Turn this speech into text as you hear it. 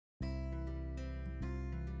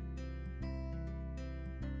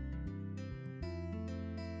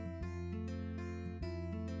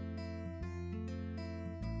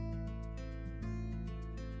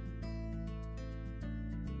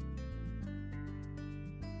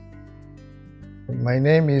My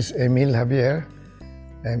name is Emil Javier.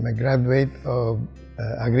 I'm a graduate of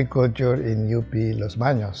agriculture in UP Los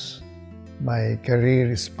Banos. My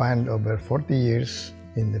career spanned over 40 years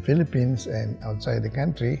in the Philippines and outside the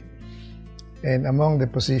country. And among the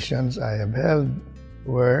positions I have held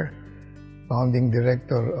were founding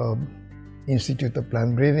director of Institute of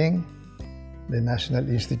Plant Breeding, the National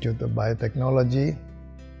Institute of Biotechnology.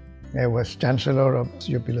 I was Chancellor of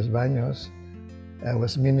UP Los Banos. I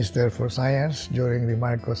was Minister for Science during the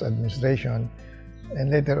Marcos administration,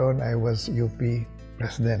 and later on I was UP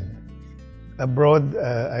President. Abroad,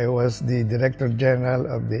 I was the Director General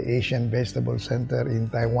of the Asian Vegetable Center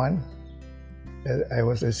in Taiwan. I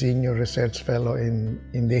was a Senior Research Fellow in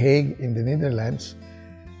The Hague in the Netherlands,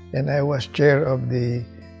 and I was Chair of the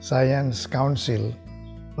Science Council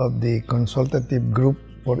of the Consultative Group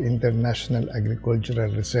for International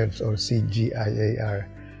Agricultural Research, or CGIAR,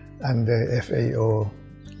 under FAO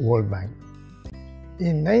World Bank.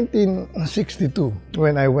 In 1962,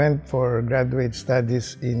 when I went for graduate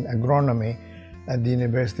studies in agronomy at the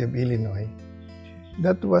University of Illinois,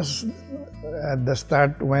 that was at the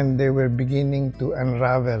start when they were beginning to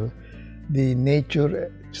unravel the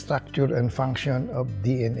nature, structure, and function of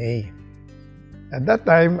DNA. At that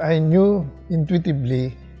time, I knew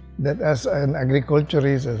intuitively that as an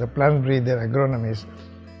agriculturist, as a plant breeder, agronomist,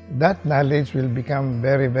 that knowledge will become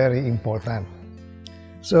very, very important.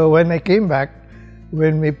 So when I came back,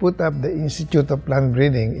 when we put up the Institute of Plant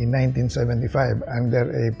Breeding in 1975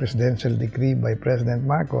 under a presidential decree by President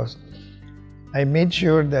Marcos, I made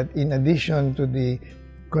sure that in addition to the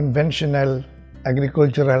conventional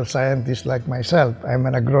agricultural scientists like myself, I'm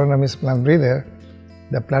an agronomist plant breeder,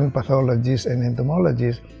 the plant pathologist and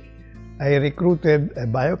entomologist, I recruited a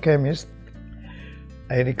biochemist,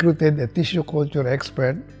 I recruited a tissue culture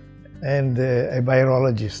expert, and a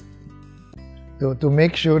virologist to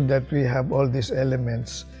make sure that we have all these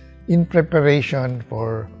elements in preparation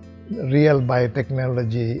for real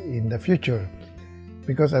biotechnology in the future.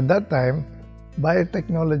 Because at that time,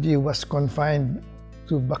 biotechnology was confined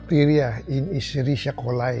to bacteria in Escherichia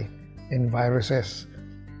coli and viruses.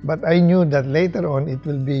 But I knew that later on it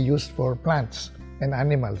will be used for plants and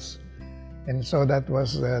animals. And so that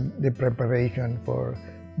was the preparation for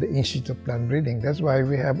the Institute of Plant Breeding. That's why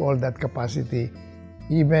we have all that capacity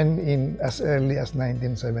even in as early as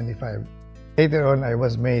 1975. Later on, I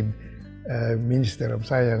was made Minister of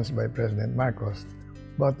Science by President Marcos.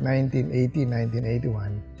 About 1980,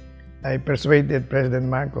 1981, I persuaded President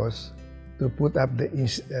Marcos to put up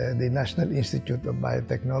the National Institute of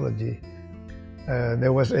Biotechnology.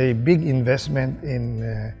 There was a big investment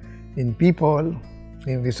in people,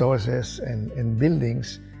 in resources, and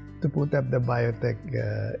buildings to put up the Biotech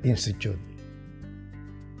Institute.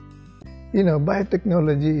 You know,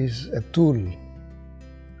 biotechnology is a tool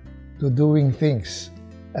to doing things.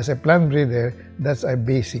 As a plant breeder, that's a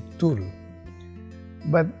basic tool.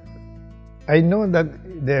 But I know that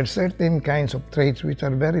there are certain kinds of traits which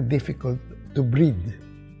are very difficult to breed.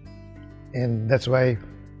 And that's why,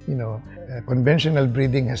 you know, conventional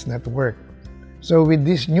breeding has not worked. So with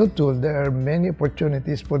this new tool, there are many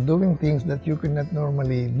opportunities for doing things that you cannot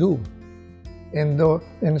normally do. And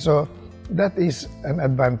so that is an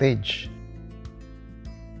advantage.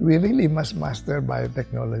 We really must master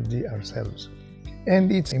biotechnology ourselves.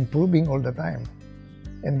 And it's improving all the time.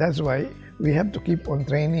 And that's why we have to keep on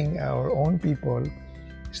training our own people,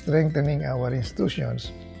 strengthening our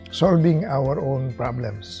institutions, solving our own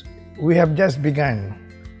problems. We have just begun.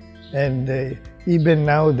 And even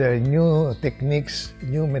now, there are new techniques,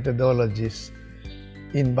 new methodologies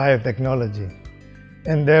in biotechnology.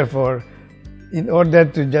 And therefore, in order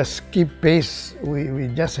to just keep pace, we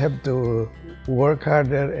just have to work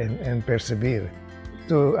harder and persevere.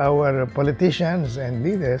 To our politicians and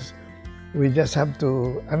leaders, we just have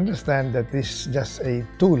to understand that this is just a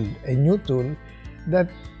tool, a new tool, that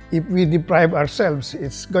if we deprive ourselves,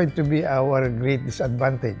 it's going to be our great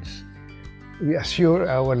disadvantage. We assure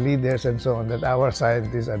our leaders and so on that our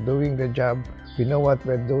scientists are doing the job, we know what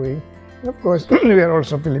we're doing. And of course, we are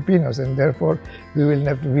also Filipinos, and therefore, we will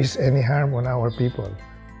not wish any harm on our people.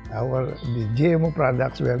 The GMO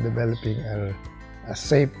products we are developing are as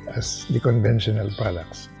safe as the conventional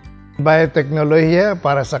products. Biotechnolohiya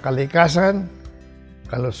para sa kalikasan,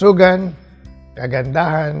 kalusugan,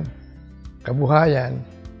 kagandahan, kabuhayan,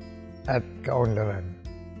 at kaunlaran.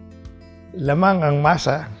 Lamang ang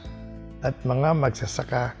masa at mga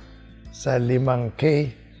magsasaka sa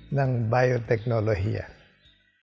 5K ng biotechnolohiya.